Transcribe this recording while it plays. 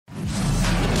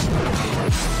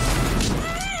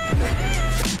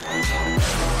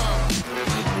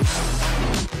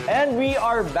we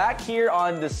are back here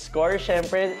on The Score.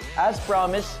 Syempre, as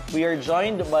promised, we are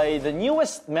joined by the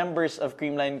newest members of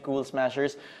Creamline Cool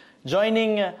Smashers.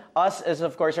 Joining us is,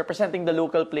 of course, representing the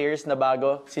local players na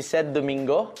bago, si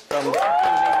Domingo from the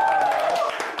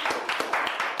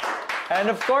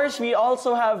And of course, we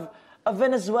also have a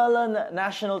Venezuelan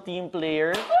national team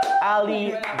player,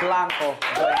 Blanco.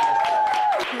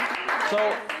 So,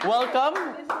 welcome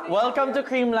to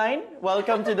Creamline.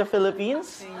 Welcome to the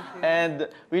Philippines. And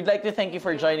we'd like to thank you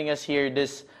for joining us here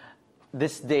this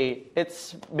day.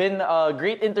 It's been a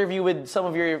great interview with some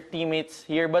of your teammates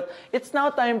here, but it's now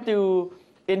time to,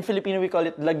 in Filipino we call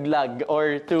it laglag,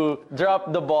 or to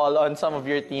drop the ball on some of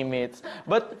your teammates.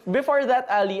 But before that,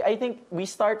 Ali, I think we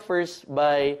start first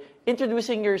by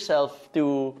introducing yourself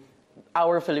to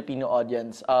our Filipino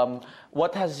audience.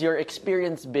 What has your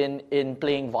experience been in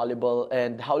playing volleyball,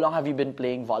 and how long have you been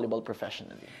playing volleyball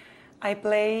professionally? I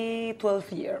play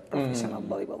 12 years professional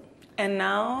volleyball. And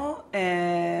now,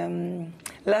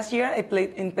 last year I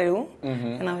played in Peru,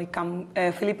 and now I come.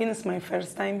 Philippines is my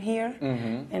first time here,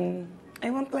 and I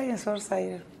want to play in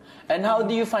Surfside. And how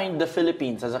do you find the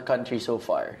Philippines as a country so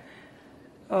far?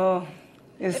 Oh,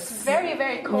 it's very,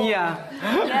 very cold. Yeah.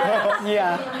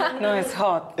 Yeah. No, it's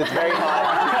hot. It's very hot.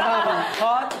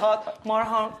 hot, more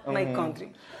hot my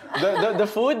country. The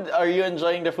food, are you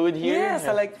enjoying the food here? Yes,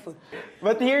 I like food.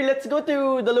 But here, let's go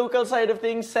to the local side of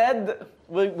things.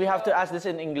 We have to ask this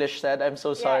in English, I'm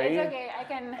so sorry. Yeah, it's okay.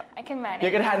 I can manage.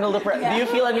 You can handle the pressure. Yeah. Do you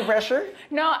feel any pressure?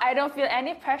 No, I don't feel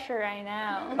any pressure right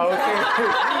now.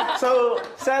 Okay. So,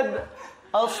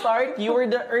 I'll start. You were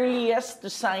the earliest to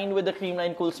sign with the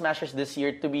Creamline Cool Smashers this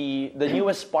year to be the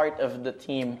newest part of the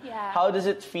team. Yeah. How does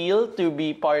it feel to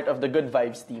be part of the Good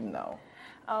Vibes team now?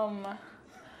 No!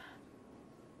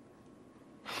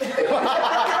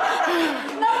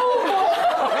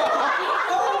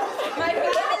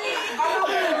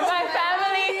 My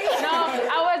family. No,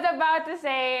 I was about to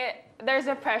say there's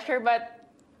a pressure,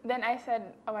 but then I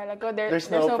said a while ago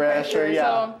there's no pressure.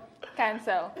 Yeah. So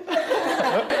cancel.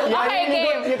 Yeah, Okay,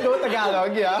 game. You go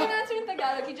Tagalog, yeah? You can answer in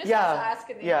Tagalog. You just have to ask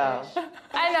in English.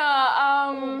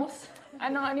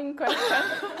 Anong question?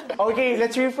 Okay,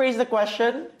 let's rephrase the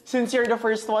question. Since you're the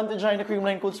first one to join the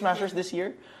Creamline Cool Smashers this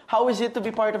year, how is it to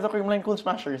be part of the Creamline Cool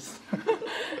Smashers?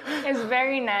 It's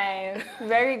very nice.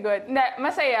 Very good.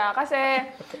 Masaya kasi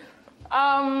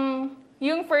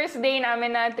yung first day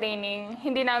namin na training,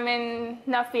 hindi namin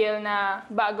na-feel na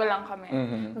bago lang kami.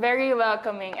 Very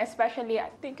welcoming, especially,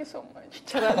 thank you so much.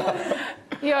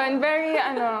 Yun, very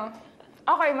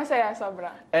okay, masaya,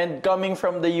 sobra. And coming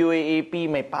from the UAAP,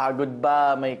 may pagod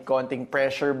ba? May konting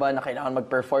pressure ba na kailangan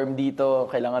mag-perform dito?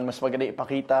 Kailangan mas maganda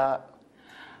ipakita?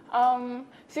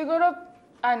 Siguro,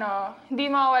 hindi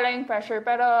mawawala yung pressure,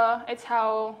 pero it's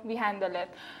how we handle it.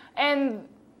 And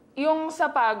yung sa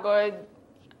pagod,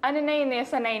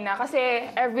 sanay na. Kasi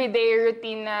everyday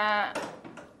routine na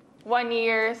 1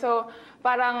 year. So,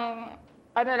 parang,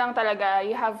 lang talaga,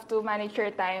 you have to manage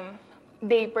your time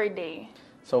day per day.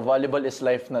 So, volleyball is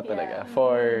life na talaga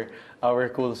for our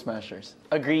Cool Smashers.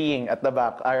 Agreeing at the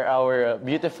back are our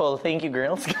beautiful, thank you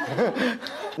girls.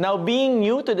 Now, being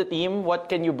new to the team, what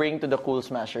can you bring to the Cool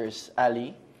Smashers,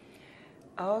 Ali?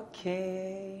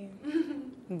 Okay.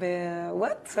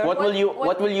 What? Sorry?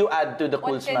 What will you add to the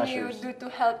Cool Smashers? What can Smashers? you do to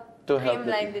help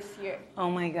Creamline this year? Oh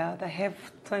my God, I have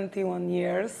 21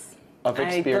 years of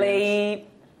experience. I play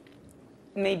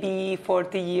maybe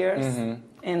 40 years,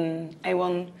 and I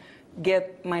want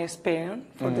get my experience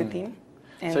for the team.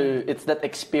 And so it's that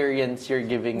experience you're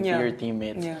giving to your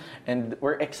teammates. Yeah. And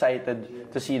we're excited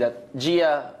to see that.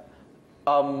 Gia,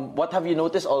 what have you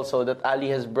noticed also that Ali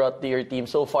has brought to your team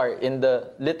so far in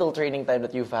the little training time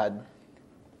that you've had?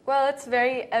 Well, it's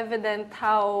very evident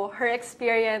how her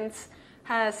experience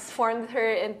has formed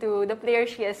her into the player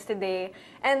she is today.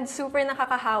 And super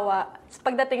nakakahawa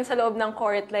pagdating sa loob ng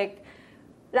court. Like,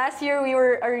 last year, we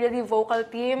were a really vocal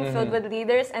team filled with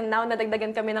leaders, and now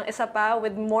nadagdagan kami ng isa pa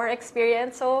with more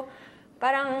experience. So,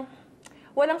 parang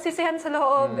walang sisihan sa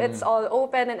loob. It's all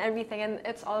open and everything, and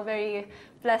it's all very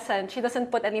pleasant. She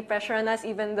doesn't put any pressure on us,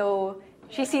 even though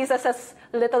she sees us as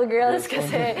little girls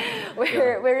kasi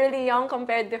we're really young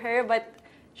compared to her. But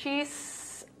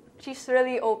she's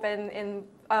really open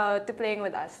to playing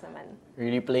with us naman.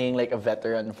 Really playing like a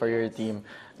veteran for your team.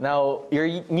 Now, your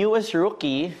newest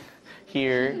rookie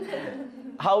here,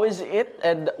 how is it,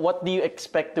 and what do you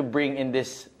expect to bring in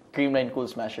this Creamline Cool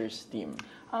Smashers team?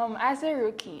 As a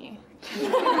rookie,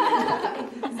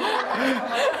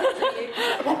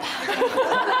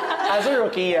 As a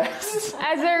rookie, yes.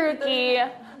 As a rookie,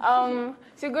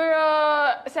 siguro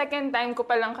second time ko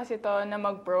pa lang kasi to na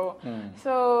mag-pro.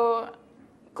 So,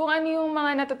 kung ano yung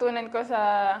mga natutunan ko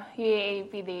sa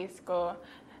UAAP days ko.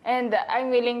 And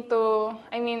I'm willing to,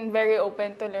 very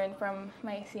open to learn from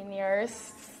my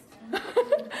seniors.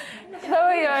 So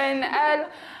yun,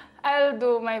 I'll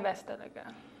do my best talaga.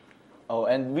 Oh,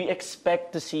 and we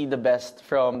expect to see the best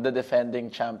from the defending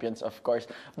champions, of course.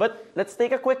 But let's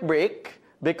take a quick break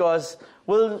because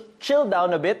we'll chill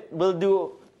down a bit. We'll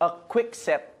do a quick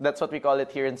set. That's what we call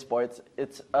it here in sports.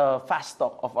 It's a fast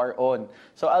talk of our own.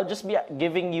 So I'll just be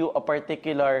giving you a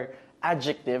particular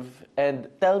adjective and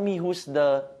tell me who's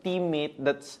the teammate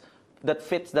that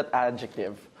fits that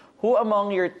adjective. Who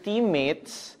among your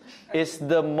teammates is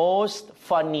the most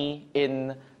funny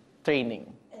in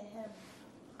training?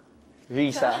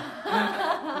 Risa.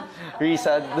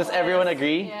 Risa, does everyone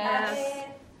agree? Yes.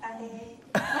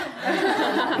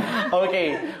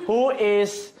 Okay, who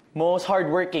is most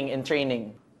hardworking in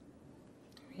training?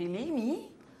 Really, me?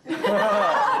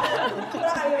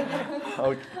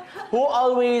 Okay. Who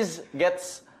always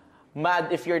gets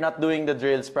mad if you're not doing the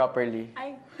drills properly?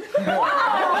 I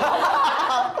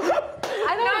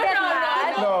don't get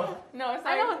mad. No, I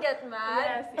sorry. don't get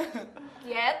mad. Yes.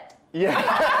 Yet. Yeah.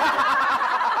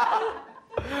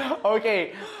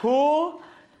 Okay, who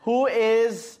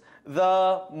is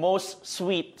the most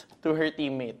sweet to her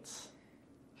teammates?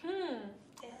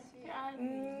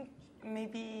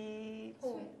 Maybe...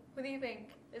 Who do you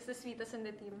think is the sweetest in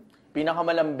the team?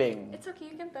 Pinakamalambing. It's okay,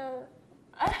 you can tell.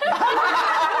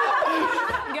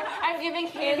 I'm giving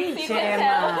hints. You can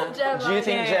Gemma. tell. Do you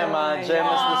think Gemma's the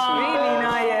sweetest? Really?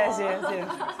 No, yes.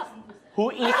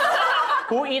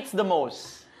 Who eats the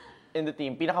most in the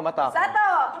team? Pinakamatakaw. Sato!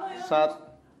 Sa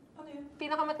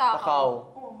Pinakamatakaw. takaw.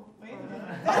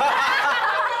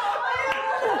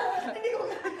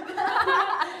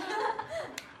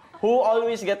 Who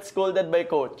always gets scolded by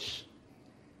coach?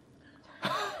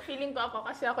 Feeling ko ako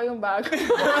kasi ako yung bago.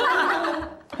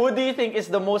 Who do you think is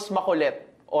the most makulit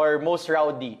or most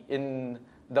rowdy in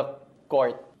the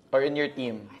court or in your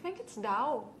team? I think it's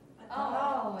Dao.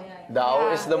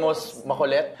 Dao is the most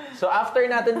makulit. So after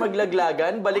natin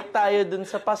maglaglagan, balik tayo dun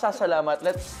sa pasasalamat.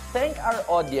 Let's thank our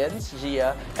audience,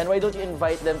 Gia, and why don't you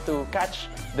invite them to catch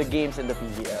the games in the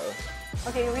PVL?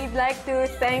 Okay, we'd like to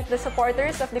thank the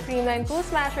supporters of the Creamline Cool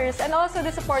Smashers and also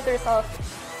the supporters of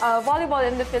volleyball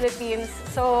in the Philippines.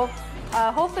 So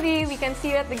hopefully we can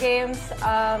see you at the games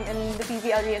in the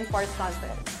PVL Reinforced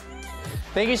Conference.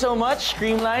 Thank you so much,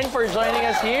 Creamline, for joining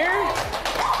us here.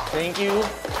 Thank you.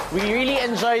 We really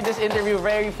enjoyed this interview,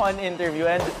 very fun interview,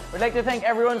 and we'd like to thank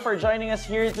everyone for joining us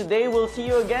here today. We'll see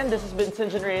you again. This has been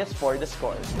Sinjan Reyes for The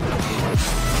Score.